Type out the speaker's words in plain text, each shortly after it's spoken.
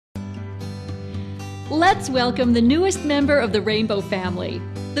Let's welcome the newest member of the Rainbow family,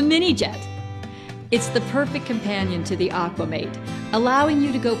 the Minijet. It's the perfect companion to the Aquamate, allowing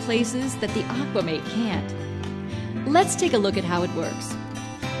you to go places that the Aquamate can't. Let's take a look at how it works.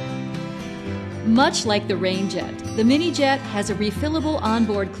 Much like the Rainjet, the Minijet has a refillable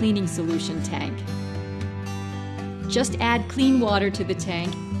onboard cleaning solution tank. Just add clean water to the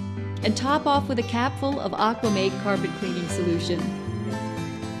tank and top off with a capful of Aquamate carpet cleaning solution.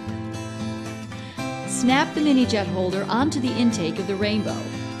 Snap the Minijet holder onto the intake of the Rainbow.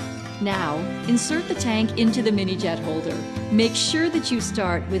 Now, insert the tank into the Minijet holder. Make sure that you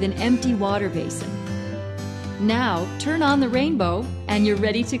start with an empty water basin. Now, turn on the Rainbow and you're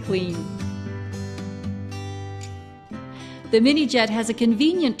ready to clean. The Minijet has a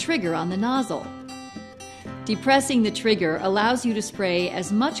convenient trigger on the nozzle. Depressing the trigger allows you to spray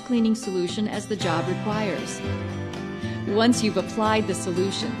as much cleaning solution as the job requires. Once you've applied the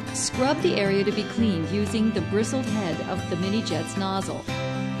solution, scrub the area to be cleaned using the bristled head of the Minijet's nozzle.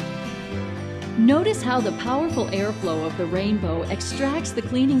 Notice how the powerful airflow of the Rainbow extracts the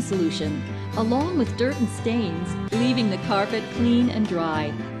cleaning solution, along with dirt and stains, leaving the carpet clean and dry.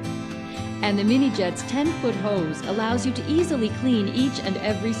 And the Minijet's 10-foot hose allows you to easily clean each and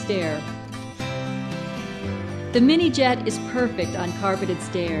every stair. The Minijet is perfect on carpeted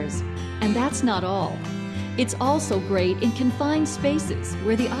stairs, and that's not all. It's also great in confined spaces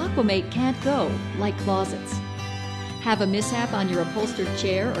where the Aquamate can't go, like closets. Have a mishap on your upholstered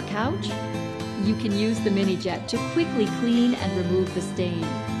chair or couch? You can use the Minijet to quickly clean and remove the stain.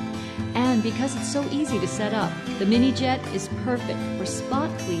 And because it's so easy to set up, the Minijet is perfect for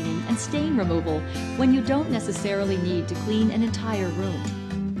spot cleaning and stain removal when you don't necessarily need to clean an entire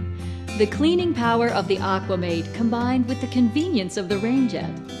room. The cleaning power of the Aquamate combined with the convenience of the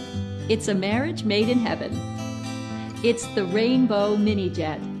Rainjet. It's a marriage made in heaven. It's the Rainbow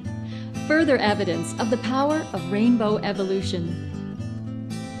Minijet. Further evidence of the power of rainbow evolution.